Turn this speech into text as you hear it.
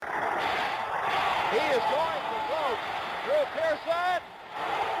He is going for broke. Drew Pearson.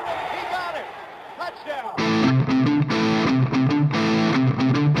 He got it. Touchdown.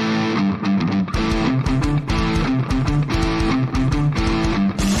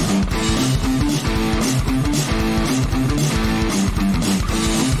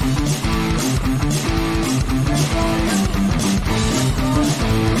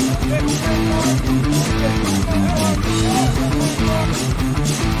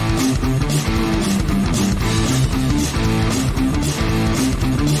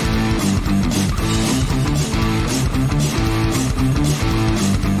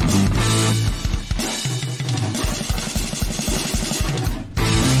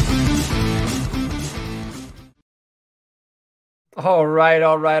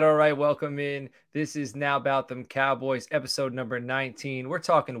 All right. Welcome in. This is Now About Them Cowboys, episode number 19. We're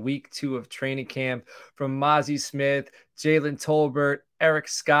talking week 2 of training camp from Mozzie Smith, Jalen Tolbert, Eric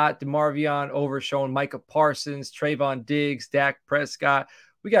Scott, DeMarvion Overshown, Micah Parsons, Trayvon Diggs, Dak Prescott.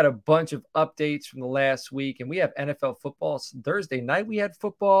 We got a bunch of updates from the last week, and we have NFL football. So Thursday night, we had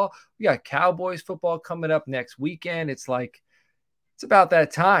football. We got Cowboys football coming up next weekend. It's about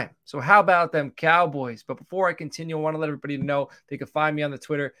that time. So how about them Cowboys? But before I continue, I want to let everybody know they can find me on the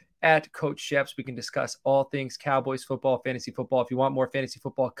Twitter at Coach Sheps. We can discuss all things Cowboys football, fantasy football. If you want more fantasy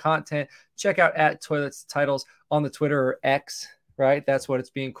football content, check out at Toilets Titles on the Twitter or X, right? That's what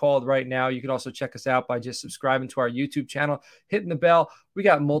it's being called right now. You can also check us out by just subscribing to our YouTube channel, hitting the bell. We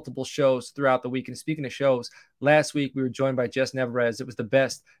got multiple shows throughout the week. And speaking of shows, last week we were joined by Jess Neverez. It was the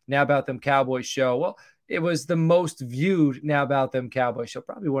best Now About Them Cowboys show. Well, it was the most viewed Now About Them Cowboys show,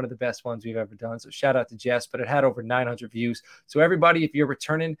 probably one of the best ones we've ever done. So shout out to Jess, but it had over 900 views. So everybody, if you're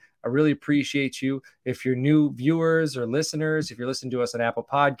returning, I really appreciate you. If you're new viewers or listeners, if you're listening to us on Apple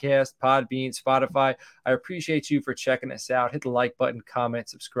Podcasts, Podbean, Spotify, I appreciate you for checking us out. Hit the like button, comment,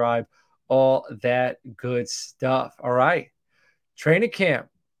 subscribe, all that good stuff. All right. Training camp.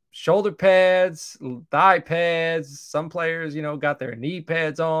 Shoulder pads, thigh pads. Some players, got their knee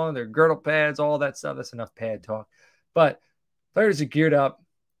pads on, their girdle pads, all that stuff. That's enough pad talk. But players are geared up,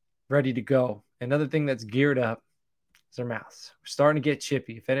 ready to go. Another thing that's geared up is their mouths. We're starting to get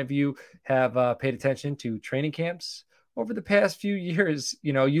chippy. If any of you have paid attention to training camps over the past few years,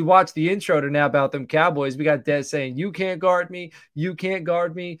 you watch the intro to Now About Them Cowboys. We got Des saying, "You can't guard me. You can't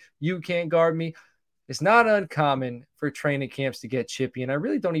guard me. You can't guard me." It's not uncommon for training camps to get chippy, and I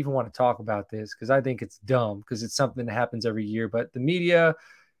really don't even want to talk about this because I think it's dumb because it's something that happens every year. But the media,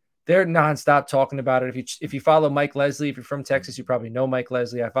 they're nonstop talking about it. If you follow Mike Leslie, if you're from Texas, you probably know Mike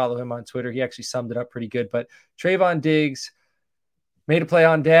Leslie. I follow him on Twitter. He actually summed it up pretty good. But Trayvon Diggs made a play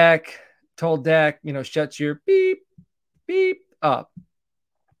on Dak, told Dak, shut your beep up.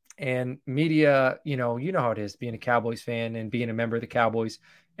 And media, you know how it is being a Cowboys fan and being a member of the Cowboys.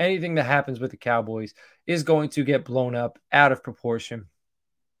 Anything that happens with the Cowboys is going to get blown up out of proportion.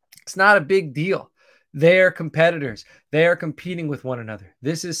 It's not a big deal. They're competitors. They are competing with one another.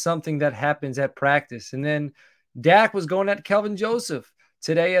 This is something that happens at practice. And then Dak was going at Kelvin Joseph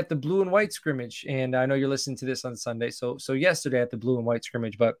today at the blue and white scrimmage. And I know you're listening to this on Sunday. So yesterday at the blue and white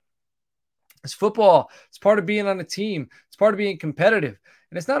scrimmage, but it's football. It's part of being on a team. It's part of being competitive.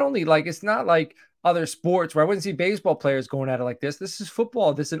 And it's not like other sports where I wouldn't see baseball players going at it like this. This is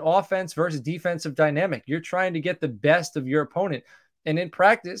football. This is an offense versus defensive dynamic. You're trying to get the best of your opponent. And in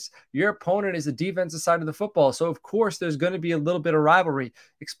practice, your opponent is the defensive side of the football. So, of course, there's going to be a little bit of rivalry,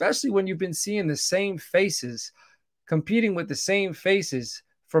 especially when you've been seeing the same faces, competing with the same faces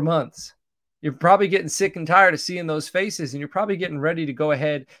for months. You're probably getting sick and tired of seeing those faces, and you're probably getting ready to go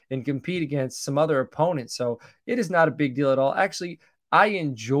ahead and compete against some other opponents. So it is not a big deal at all. Actually, I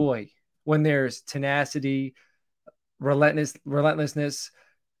enjoy when there's tenacity, relentlessness,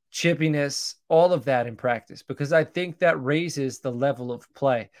 chippiness, all of that in practice, because I think that raises the level of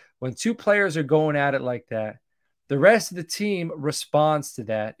play. When two players are going at it like that, the rest of the team responds to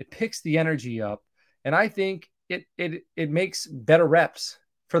that. It picks the energy up, and I think it makes better reps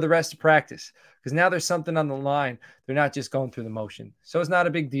for the rest of practice because now there's something on the line. They're not just going through the motion. So it's not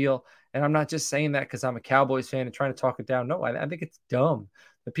a big deal. And I'm not just saying that because I'm a Cowboys fan and trying to talk it down. No, I think it's dumb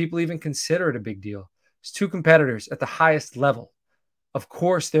that people even consider it a big deal. It's two competitors at the highest level. Of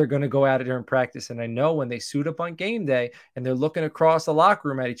course, they're going to go at it during practice. And I know when they suit up on game day and they're looking across the locker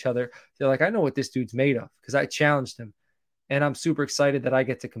room at each other, they're like, I know what this dude's made of because I challenged him. And I'm super excited that I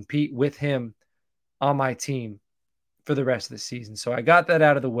get to compete with him on my team for the rest of the season. So I got that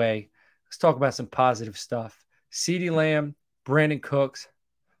out of the way. Let's talk about some positive stuff. CeeDee Lamb, Brandon Cooks.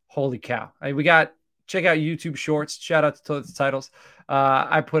 Holy cow. Check out YouTube Shorts. Shout out to Toilets Titles.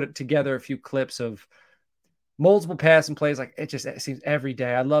 I put it together a few clips of multiple passing plays. Like it seems every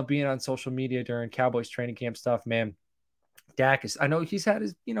day. I love being on social media during Cowboys training camp stuff, man. Dak is, I know he's had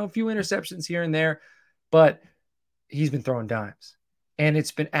his, a few interceptions here and there, but he's been throwing dimes. And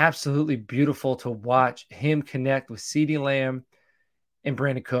it's been absolutely beautiful to watch him connect with CeeDee Lamb and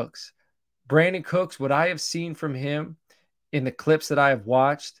Brandon Cooks. Brandon Cooks, what I have seen from him in the clips that I have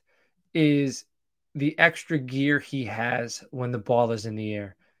watched is the extra gear he has when the ball is in the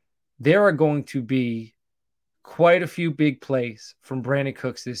air. There are going to be quite a few big plays from Brandon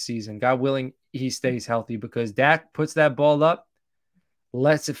Cooks this season. God willing, he stays healthy, because Dak puts that ball up,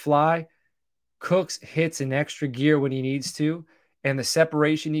 lets it fly. Cooks hits an extra gear when he needs to, and the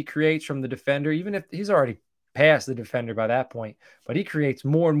separation he creates from the defender, even if he's already past the defender by that point, but he creates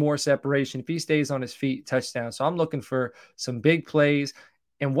more and more separation. If he stays on his feet, touchdown. So I'm looking for some big plays.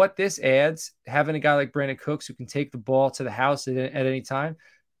 And what this adds, having a guy like Brandon Cooks who can take the ball to the house at any time,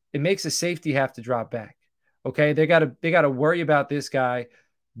 it makes a safety have to drop back. Okay, they got to worry about this guy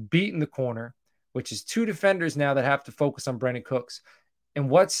beating the corner, which is two defenders now that have to focus on Brandon Cooks. And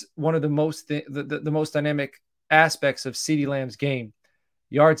what's one of the most dynamic aspects of CeeDee Lamb's game?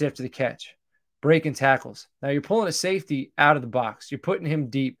 Yards after the catch, breaking tackles. Now you're pulling a safety out of the box. You're putting him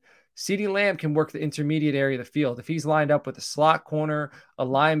deep. CeeDee Lamb can work the intermediate area of the field. If he's lined up with a slot corner, a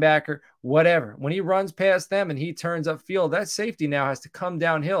linebacker, whatever, when he runs past them and he turns upfield, that safety now has to come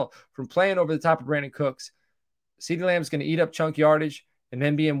downhill from playing over the top of Brandon Cooks. CeeDee Lamb's going to eat up chunk yardage and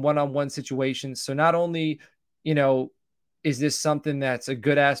then be in one-on-one situations. So not only, is this something that's a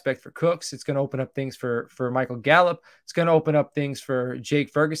good aspect for Cooks, it's going to open up things for Michael Gallup. It's going to open up things for Jake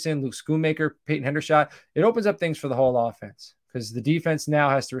Ferguson, Luke Schoonmaker, Peyton Hendershot. It opens up things for the whole offense because the defense now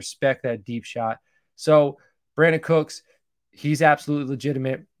has to respect that deep shot. So Brandon Cooks, he's absolutely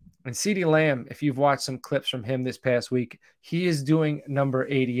legitimate. And CeeDee Lamb, if you've watched some clips from him this past week, he is doing number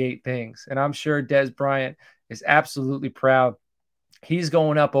 88 things. And I'm sure Dez Bryant is absolutely proud. He's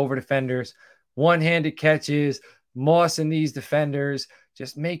going up over defenders, one-handed catches, mossing these defenders,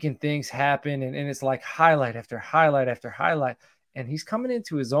 just making things happen. And it's like highlight after highlight after highlight. And he's coming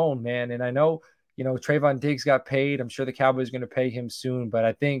into his own, man. And I know, Trayvon Diggs got paid. I'm sure the Cowboys are going to pay him soon. But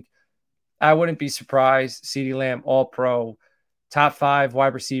I think I wouldn't be surprised. CeeDee Lamb, all-pro, top 5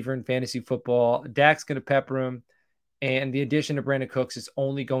 wide receiver in fantasy football. Dak's going to pepper him. And the addition of Brandon Cooks is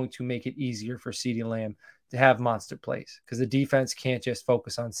only going to make it easier for CeeDee Lamb to have monster plays because the defense can't just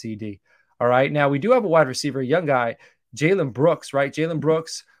focus on CD. All right. Now, we do have a wide receiver, a young guy, Jalen Brooks, right? Jalen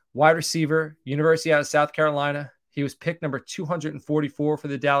Brooks, wide receiver, University out of South Carolina. He was picked number 244 for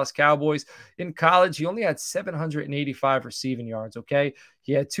the Dallas Cowboys. In college, he only had 785 receiving yards, okay?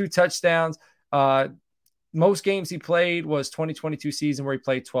 He had 2 touchdowns. Most games he played was 2022 season where he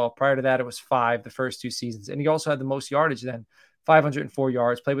played 12. Prior to that, it was 5 the first 2 seasons. And he also had the most yardage then, 504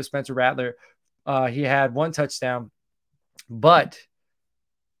 yards. Played with Spencer Rattler. He had 1 touchdown. But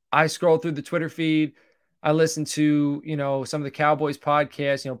I scrolled through the Twitter feed. I listened to, some of the Cowboys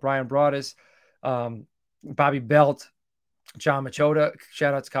podcasts, Brian Broaddus, Bobby Belt, John Machota,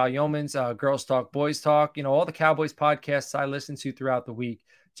 shout out to Kyle Yeomans, Girls Talk, Boys Talk, all the Cowboys podcasts I listen to throughout the week.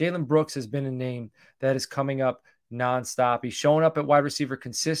 Jalen Brooks has been a name that is coming up nonstop. He's showing up at wide receiver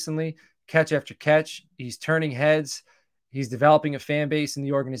consistently, catch after catch. He's turning heads. He's developing a fan base in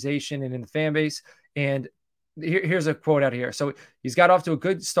the organization and in the fan base. And here's a quote out here. So he's got off to a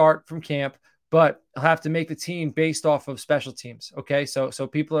good start from camp, but he'll have to make the team based off of special teams. Okay. So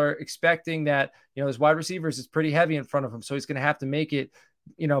people are expecting that, his wide receivers is pretty heavy in front of him. So he's going to have to make it,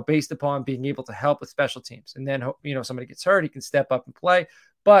 based upon being able to help with special teams. And then, somebody gets hurt, he can step up and play.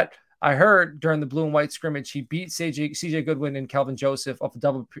 But I heard during the blue and white scrimmage, he beat CJ Goodwin and Kelvin Joseph off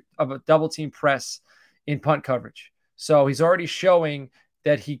a double team press in punt coverage. So he's already showing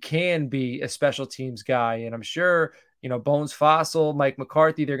that he can be a special teams guy. And I'm sure, Bones Fossil, Mike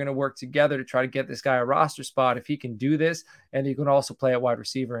McCarthy, they're going to work together to try to get this guy a roster spot if he can do this. And he can also play at wide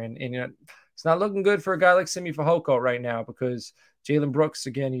receiver. And it's not looking good for a guy like Simi Fehoko right now because Jalen Brooks,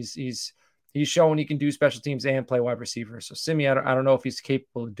 again, he's showing he can do special teams and play wide receiver. So Simi, I don't know if he's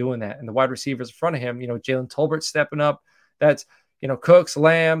capable of doing that. And the wide receivers in front of him, Jalen Tolbert stepping up. That's, Cooks,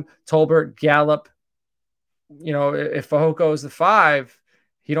 Lamb, Tolbert, Gallup. If Fehoko is the 5,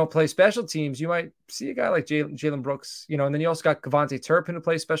 he don't play special teams, you might see a guy like Jalen Brooks, and then you also got Kavontae Turpin to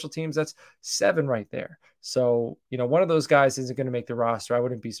play special teams. That's 7 right there. So, one of those guys isn't going to make the roster. I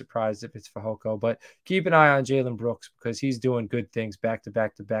wouldn't be surprised if it's Fehoko, but keep an eye on Jalen Brooks because he's doing good things back to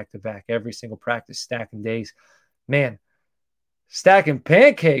back to back to back every single practice, stacking days. Man, stacking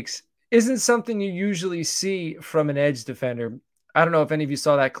pancakes isn't something you usually see from an edge defender. I don't know if any of you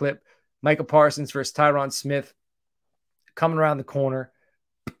saw that clip. Micah Parsons versus Tyron Smith coming around the corner,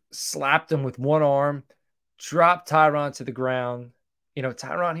 slapped him with one arm, drop Tyron to the ground.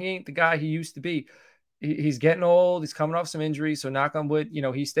 Tyron, he ain't the guy he used to be. He's getting old. He's coming off some injuries. So knock on wood,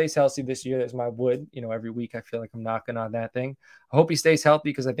 he stays healthy this year. That's my wood. Every week I feel like I'm knocking on that thing. I hope he stays healthy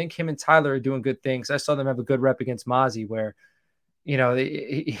because I think him and Tyler are doing good things. I saw them have a good rep against Mozzie where,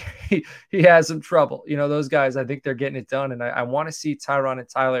 he has some trouble. Those guys, I think they're getting it done. And I want to see Tyron and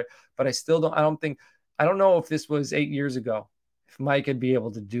Tyler, but I don't know if this was 8 years ago, if Mike would be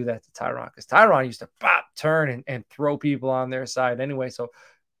able to do that to Tyron, because Tyron used to turn and throw people on their side anyway. So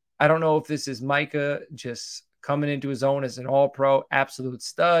I don't know if this is Micah just coming into his own as an all-pro, absolute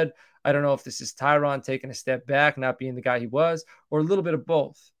stud. I don't know if this is Tyron taking a step back, not being the guy he was, or a little bit of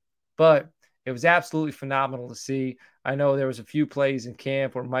both. But it was absolutely phenomenal to see. I know there was a few plays in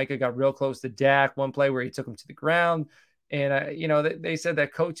camp where Micah got real close to Dak. One play where he took him to the ground. And, they said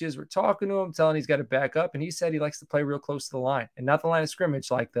that coaches were talking to him, telling he's got to back up. And he said he likes to play real close to the line and not the line of scrimmage,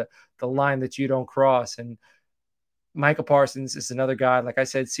 like the line that you don't cross. And Micah Parsons is another guy. Like I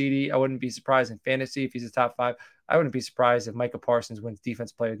said, CD, I wouldn't be surprised in fantasy if he's a top 5. I wouldn't be surprised if Micah Parsons wins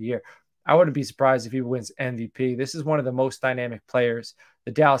Defense Player of the Year. I wouldn't be surprised if he wins MVP. This is one of the most dynamic players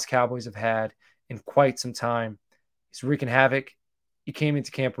the Dallas Cowboys have had in quite some time. He's wreaking havoc. He came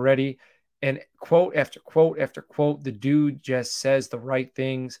into camp ready. And quote after quote after quote, the dude just says the right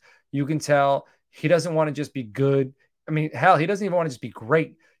things. You can tell he doesn't want to just be good. I mean, hell, he doesn't even want to just be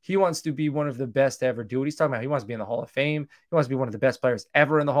great. He wants to be one of the best to ever do what he's talking about. He wants to be in the Hall of Fame. He wants to be one of the best players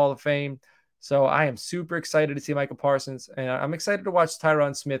ever in the Hall of Fame. So I am super excited to see Micah Parsons. And I'm excited to watch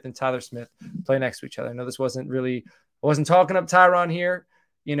Tyron Smith and Tyler Smith play next to each other. I know this I wasn't talking up Tyron here,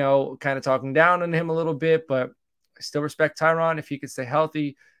 kind of talking down on him a little bit, but I still respect Tyron. If he could stay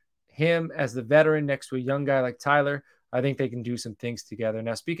healthy, him as the veteran next to a young guy like Tyler, I think they can do some things together.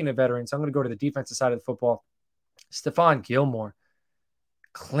 Now, speaking of veterans, I'm going to go to the defensive side of the football. Stephon Gilmore,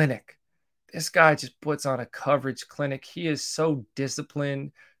 clinic. This guy just puts on a coverage clinic. He is so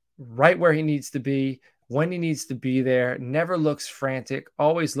disciplined, right where he needs to be, when he needs to be there, never looks frantic,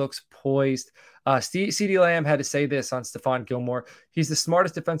 always looks poised. CeeDee Lamb had to say this on Stephon Gilmore. He's the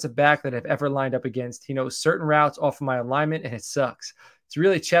smartest defensive back that I've ever lined up against. He knows certain routes off of my alignment, and it sucks. It's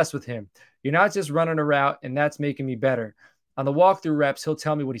really chess with him. You're not just running a route, and that's making me better. On the walkthrough reps, he'll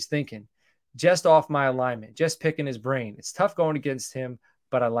tell me what he's thinking. Just off my alignment, just picking his brain. It's tough going against him,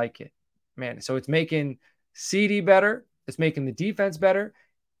 but I like it. Man, so it's making CD better. It's making the defense better.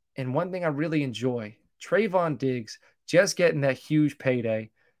 And one thing I really enjoy, Trayvon Diggs just getting that huge payday.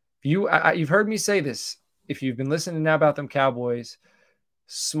 You've heard me say this. If you've been listening now about them Cowboys,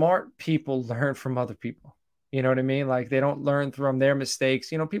 smart people learn from other people. You know what I mean? Like they don't learn from their mistakes.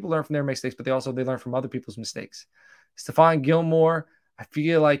 People learn from their mistakes, but they learn from other people's mistakes. Stephon Gilmore, I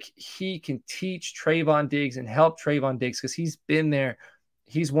feel like he can teach Trayvon Diggs and help Trayvon Diggs because he's been there.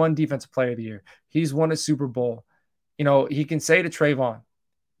 He's won Defensive Player of the Year. He's won a Super Bowl. He can say to Trayvon,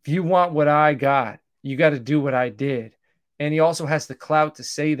 if you want what I got, you got to do what I did. And he also has the clout to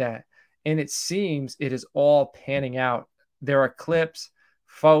say that. And it seems it is all panning out. There are clips,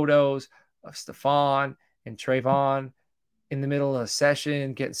 photos of Stephon and Trayvon in the middle of a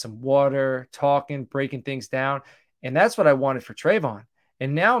session, getting some water, talking, breaking things down. And that's what I wanted for Trayvon.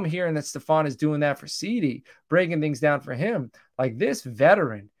 And now I'm hearing that Stephon is doing that for CD, breaking things down for him. Like this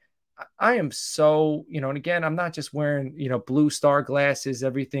veteran, I am so, and again, I'm not just wearing, blue star glasses,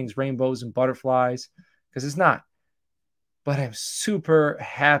 everything's rainbows and butterflies, because it's not. But I'm super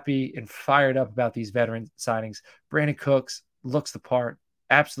happy and fired up about these veteran signings. Brandon Cooks looks the part,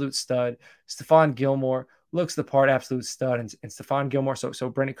 absolute stud. Stephon Gilmore looks the part, absolute stud. And Stephon Gilmore, so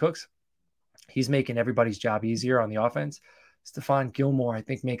Brandon Cooks, he's making everybody's job easier on the offense. Stephon Gilmore, I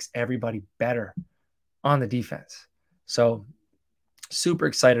think, makes everybody better on the defense. So super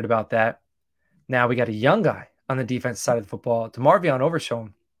excited about that. Now we got a young guy on the defense side of the football, DeMarvion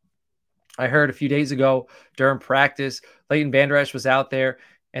Overshown. I heard a few days ago during practice, Leighton Vander Esch was out there,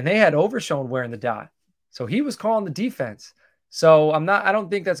 and they had Overshown wearing the dot. So he was calling the defense. So I don't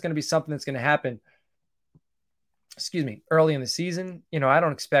think that's going to be something that's going to happen, early in the season. I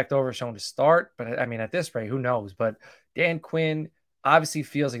don't expect Overshown to start, but I mean, at this rate, who knows? But Dan Quinn obviously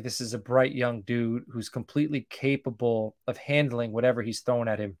feels like this is a bright young dude who's completely capable of handling whatever he's thrown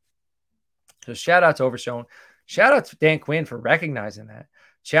at him. So shout out to Overshown. Shout out to Dan Quinn for recognizing that,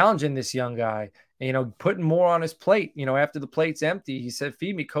 challenging this young guy, and, putting more on his plate. After the plate's empty, he said,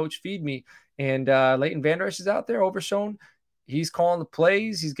 "Feed me, coach, feed me." And Leighton Vander Esch is out there, Overshown. He's calling the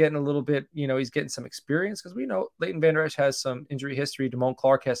plays. He's getting a little bit, he's getting some experience because we know Leighton Vander Esch has some injury history. Damone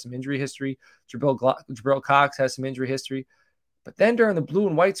Clark has some injury history. Jabril Cox has some injury history. But then during the blue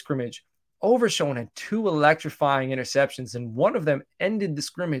and white scrimmage, Overshown had two electrifying interceptions, and one of them ended the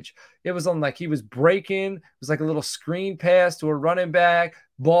scrimmage. It was on like he was breaking. It was like a little screen pass to a running back.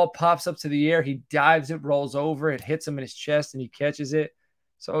 Ball pops up to the air. He dives it, rolls over. It hits him in his chest, and he catches it.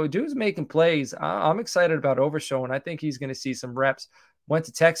 So dude's making plays. I'm excited about Overshown. I think he's going to see some reps. Went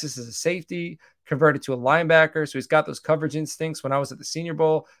to Texas as a safety, converted to a linebacker. So he's got those coverage instincts. When I was at the Senior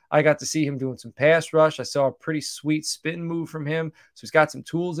Bowl, I got to see him doing some pass rush. I saw a pretty sweet spin move from him. So he's got some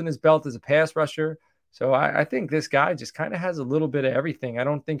tools in his belt as a pass rusher. So I think this guy just kind of has a little bit of everything. I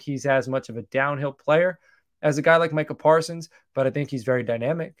don't think he's as much of a downhill player as a guy like Micah Parsons, but I think he's very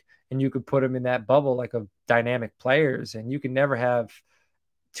dynamic. And you could put him in that bubble like of dynamic players, and you can never have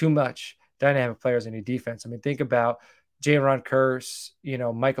too much dynamic players in your defense. I mean, think about Jayron Kearse,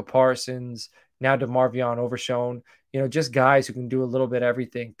 Micah Parsons, now DeMarvion Overshown, just guys who can do a little bit of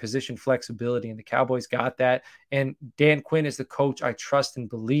everything, position flexibility, and the Cowboys got that. And Dan Quinn is the coach I trust and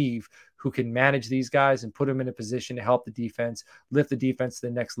believe who can manage these guys and put them in a position to help the defense, lift the defense to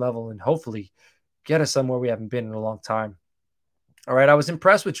the next level, and hopefully get us somewhere we haven't been in a long time. All right, I was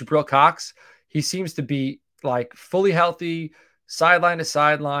impressed with Jabril Cox. He seems to be like fully healthy, sideline to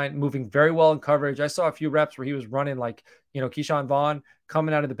sideline, moving very well in coverage. I saw a few reps where he was running like, Keyshawn Vaughn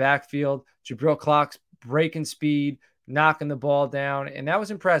coming out of the backfield, Jabril Cox breaking speed, knocking the ball down. And that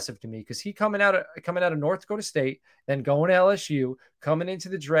was impressive to me because he coming out of North Dakota State, then going to LSU, coming into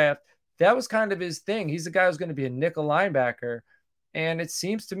the draft. That was kind of his thing. He's the guy who's going to be a nickel linebacker. And it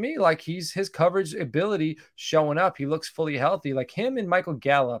seems to me like his coverage ability showing up. He looks fully healthy. Like him and Michael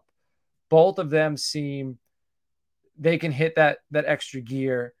Gallup, both of them seem they can hit that extra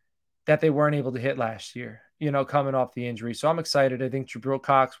gear that they weren't able to hit last year, coming off the injury. So I'm excited. I think Jabril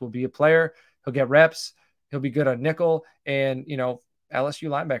Cox will be a player. He'll get reps. He'll be good on nickel. And, LSU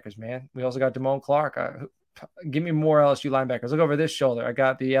linebackers, man. We also got Damone Clark. Give me more LSU linebackers. Look over this shoulder. I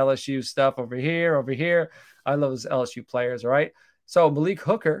got the LSU stuff over here, over here. I love those LSU players, all right? So Malik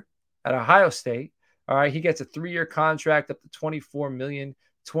Hooker at Ohio State, all right, he gets a 3-year contract up to $24 million.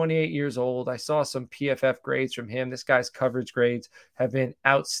 28 years old. I saw some PFF grades from him. This guy's coverage grades have been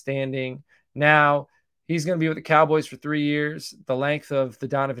outstanding. Now he's going to be with the Cowboys for 3 years. The length of the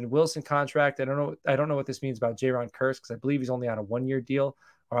Donovan Wilson contract, I don't know what this means about Jayron Kearse because I believe he's only on a 1-year deal.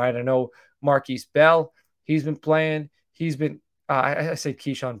 All right, I know Marquise Bell. He's been playing. He's been. I said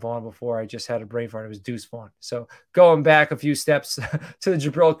Keyshawn Vaughn before. I just had a brain fart. It was Deuce Vaughn. So going back a few steps to the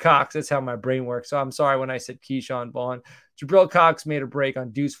Jabril Cox, that's how my brain works. So I'm sorry when I said Keyshawn Vaughn. Jabril Cox made a break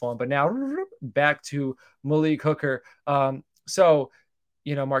on Deuce Vaughn, but now back to Malik Hooker.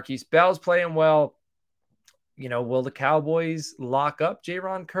 Marquise Bell's playing well. Will the Cowboys lock up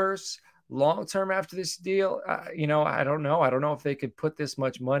Jayron Kearse long term after this deal? I don't know. I don't know if they could put this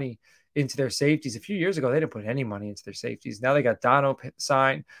much money into their safeties. A few years ago, they didn't put any money into their safeties. Now they got Dono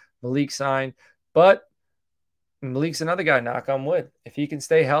signed, Malik signed, but Malik's another guy, knock on wood. If he can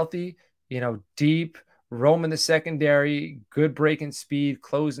stay healthy, deep, roam in the secondary, good breaking speed,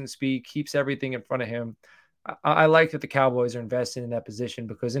 closing speed, keeps everything in front of him. I like that the Cowboys are invested in that position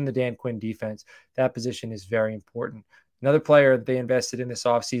because in the Dan Quinn defense, that position is very important. Another player they invested in this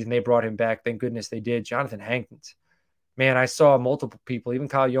offseason, they brought him back. Thank goodness they did. Jonathan Hankins. Man, I saw multiple people, even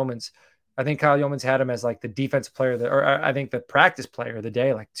Kyle Yeomans. I think Kyle Yeomans had him as like the defensive player, or I think the practice player of the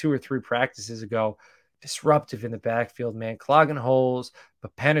day, like 2 or 3 practices ago. Disruptive in the backfield, man, clogging holes,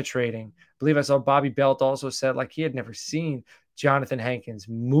 but penetrating. I believe I saw Bobby Belt also said like he had never seen Jonathan Hankins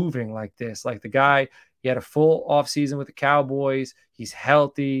moving like this. Like the guy, he had a full offseason with the Cowboys. He's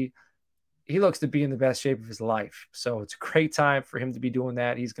healthy. He looks to be in the best shape of his life. So it's a great time for him to be doing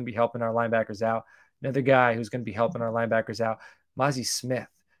that. He's going to be helping our linebackers out. Another guy who's going to be helping our linebackers out, Mozzie Smith.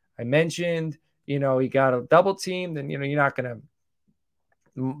 I mentioned, he got a double team. Then, you're not going to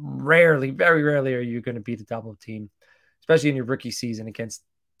very rarely are you going to beat a double team, especially in your rookie season against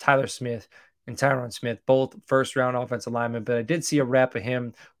Tyler Smith and Tyron Smith, both first-round offensive linemen. But I did see a rep of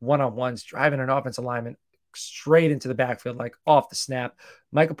him one-on-ones driving an offensive lineman straight into the backfield, like off the snap.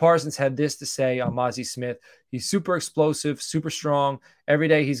 Micah Parsons had this to say on Mozzie Smith. He's super explosive, super strong. Every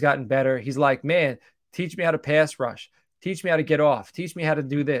day he's gotten better. He's like, man, teach me how to pass rush. Teach me how to get off. Teach me how to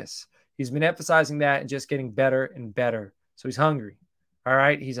do this. He's been emphasizing that and just getting better and better. So he's hungry. All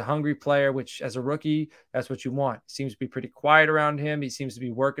right. He's a hungry player, which as a rookie, that's what you want. Seems to be pretty quiet around him. He seems to be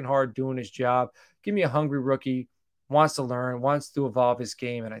working hard, doing his job. Give me a hungry rookie, wants to learn, wants to evolve his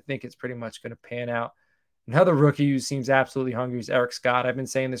game. And I think it's pretty much going to pan out. Another rookie who seems absolutely hungry is Eric Scott. I've been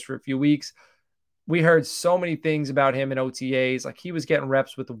saying this for a few weeks. We heard so many things about him in OTAs. Like he was getting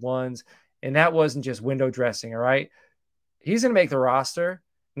reps with the ones, and that wasn't just window dressing. All right. He's going to make the roster.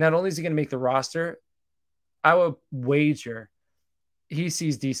 Not only is he going to make the roster, I would wager he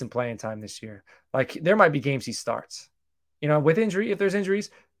sees decent playing time this year. Like there might be games he starts. With injury, if there's injuries,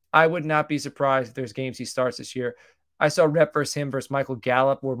 I would not be surprised if there's games he starts this year. I saw rep versus him versus Michael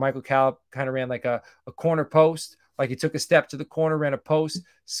Gallup, where Michael Gallup kind of ran like a corner post. Like he took a step to the corner, ran a post.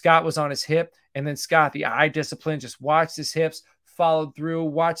 Scott was on his hip. And then Scott, the eye discipline, just watched his hips, followed through,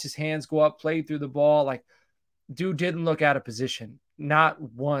 watched his hands go up, played through the ball. Like, dude didn't look out of position, not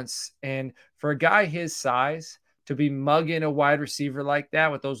once. And for a guy his size to be mugging a wide receiver like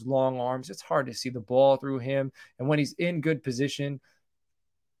that with those long arms, it's hard to see the ball through him. And when he's in good position,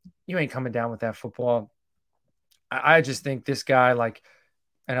 you ain't coming down with that football. I just think this guy, like,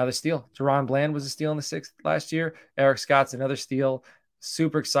 another steal. Jerron Bland was a steal in the 6th last year. Eric Scott's another steal.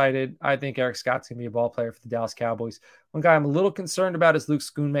 Super excited. I think Eric Scott's going to be a ball player for the Dallas Cowboys. One guy I'm a little concerned about is Luke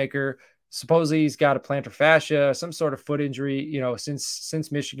Schoonmaker. Supposedly he's got a plantar fascia, some sort of foot injury,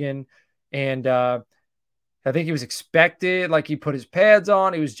 since Michigan. And I think he was expected, like he put his pads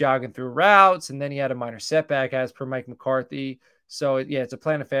on, he was jogging through routes, and then he had a minor setback as per Mike McCarthy. So, yeah, it's a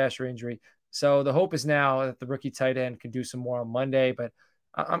plantar fascia injury. So the hope is now that the rookie tight end can do some more on Monday, but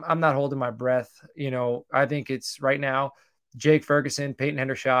I'm not holding my breath. I think it's right now Jake Ferguson, Peyton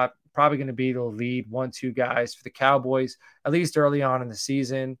Hendershot, probably going to be the lead 1-2 guys for the Cowboys, at least early on in the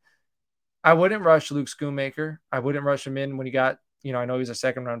season. I wouldn't rush Luke Schoonmaker. I wouldn't rush him in when he got, I know he was a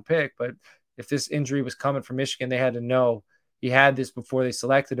 2nd-round pick, but if this injury was coming from Michigan, they had to know he had this before they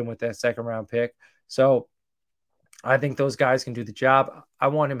selected him with that 2nd-round pick. So I think those guys can do the job. I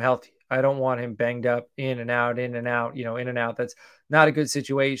want him healthy. I don't want him banged up, in and out, in and out. That's not a good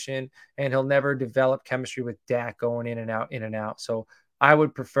situation. And he'll never develop chemistry with Dak going in and out, in and out. So I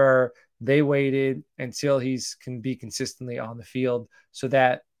would prefer they waited until he's can be consistently on the field so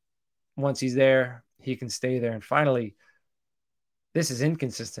that once he's there, he can stay there. And finally, this is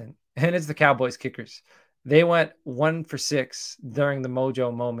inconsistent. And it's the Cowboys kickers. They went 1 for 6 during the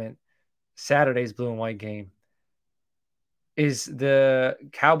mojo moment, Saturday's blue and white game. Is the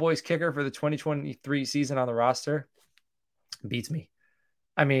Cowboys kicker for the 2023 season on the roster? Beats me.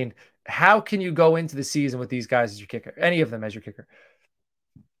 I mean, how can you go into the season with these guys as your kicker? Any of them as your kicker?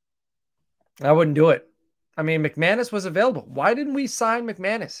 I wouldn't do it. I mean, McManus was available. Why didn't we sign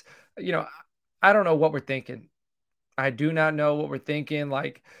McManus? I don't know what we're thinking. I do not know what we're thinking.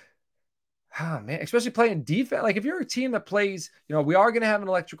 Like, man, especially playing defense. Like if you're a team that plays, we are going to have an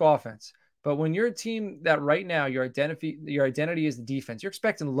electric offense. But when you're a team that right now your identity is the defense, you're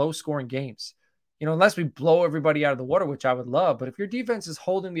expecting low scoring games. Unless we blow everybody out of the water, which I would love. But if your defense is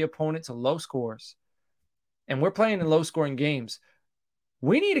holding the opponent to low scores and we're playing in low scoring games,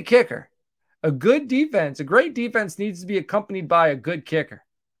 we need a kicker. A good defense, a great defense needs to be accompanied by a good kicker.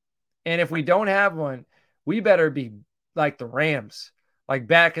 And if we don't have one, we better be like the Rams, like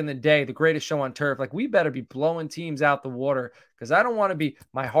back in the day, the greatest show on turf. Like we better be blowing teams out the water because I don't want to be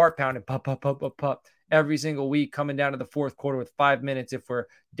my heart pounding pup every single week coming down to the 4th quarter with 5 minutes if we're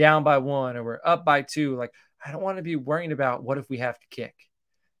down by 1 or we're up by 2. Like I don't want to be worrying about what if we have to kick.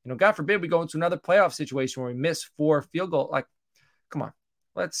 God forbid we go into another playoff situation where we miss 4 field goals. Like, come on,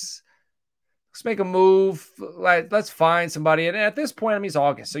 let's make a move. Let's find somebody. And at this point, I mean, it's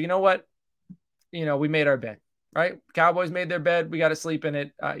August. So you know what? We made our bed. Right? Cowboys made their bed. We got to sleep in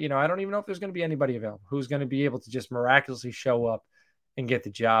it. I don't even know if there's going to be anybody available who's going to be able to just miraculously show up and get the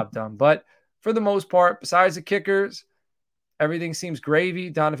job done. But for the most part, besides the kickers, everything seems gravy.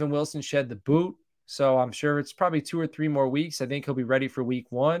 Donovan Wilson shed the boot. So I'm sure it's probably 2 or 3 more weeks. I think he'll be ready for week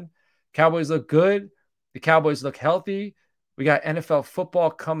 1. Cowboys look good. The Cowboys look healthy. We got NFL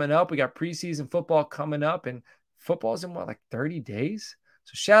football coming up. We got preseason football coming up. And football's in, 30 days?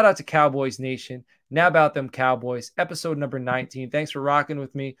 So shout out to Cowboys Nation. Now about them Cowboys, episode number 19. Thanks for rocking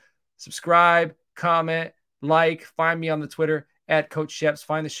with me. Subscribe, comment, like, find me on the Twitter at Coach Sheps.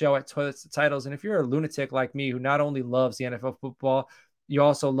 Find the show at Toilets to Titles. And if you're a lunatic like me who not only loves the NFL football, you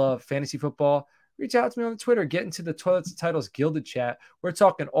also love fantasy football, reach out to me on the Twitter. Get into the Toilets to Titles Gilded Chat. We're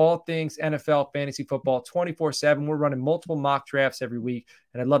talking all things NFL fantasy football 24/7. We're running multiple mock drafts every week,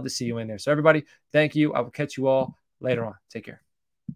 and I'd love to see you in there. So everybody, thank you. I will catch you all later on. Take care.